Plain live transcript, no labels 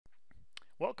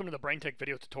Welcome to the Braintek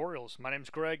video tutorials. My name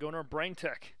is Greg, owner of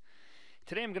Braintek.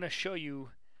 Today I'm going to show you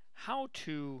how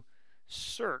to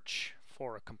search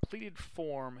for a completed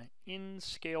form in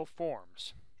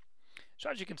ScaleForms.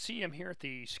 So as you can see, I'm here at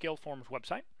the ScaleForms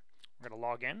website. We're going to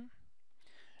log in,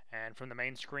 and from the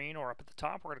main screen or up at the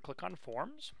top, we're going to click on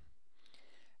Forms.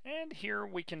 And here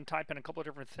we can type in a couple of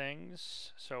different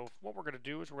things. So what we're going to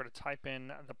do is we're going to type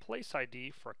in the place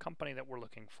ID for a company that we're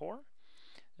looking for.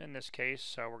 In this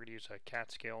case, we're going to use a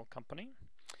cat scale company.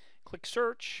 Click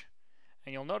search,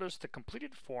 and you'll notice the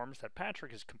completed forms that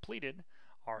Patrick has completed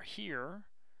are here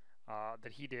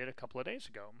that he did a couple of days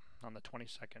ago on the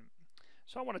 22nd.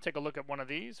 So I want to take a look at one of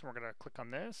these, and we're going to click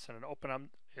on this, and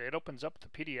it opens up the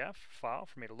PDF file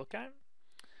for me to look at.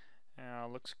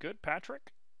 Looks good,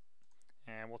 Patrick.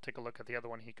 And we'll take a look at the other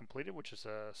one he completed, which is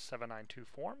a 792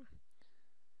 form.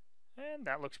 And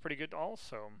that looks pretty good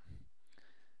also.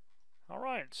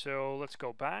 Alright, so let's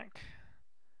go back.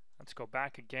 Let's go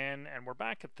back again, and we're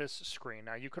back at this screen.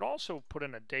 Now you could also put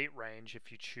in a date range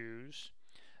if you choose.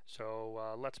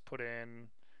 So let's put in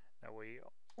that we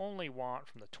only want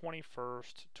from the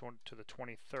 21st to the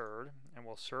 23rd, and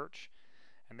we'll search.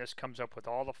 And this comes up with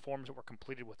all the forms that were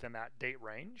completed within that date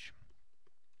range.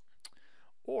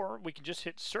 Or we can just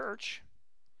hit search,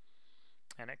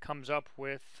 and it comes up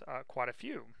with quite a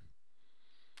few.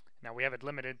 Now we have it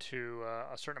limited to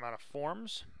a certain amount of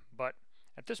forms, but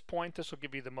at this point this will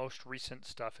give you the most recent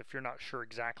stuff. If you're not sure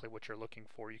exactly what you're looking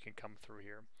for, you can come through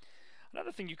here.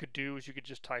 Another thing you could do is you could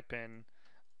just type in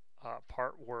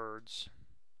part words,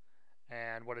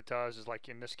 and what it does is, like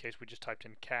in this case we just typed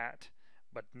in cat,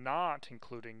 but not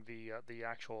including the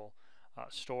actual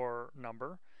store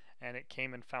number, and it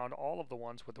came and found all of the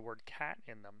ones with the word cat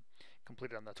in them,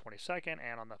 completed on the 22nd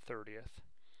and on the 30th.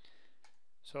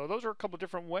 So those are a couple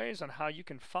different ways on how you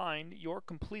can find your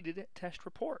completed test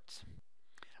reports.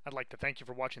 I'd like to thank you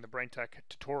for watching the Braintek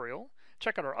tutorial.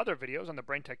 Check out our other videos on the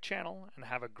Braintek channel, and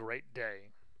have a great day.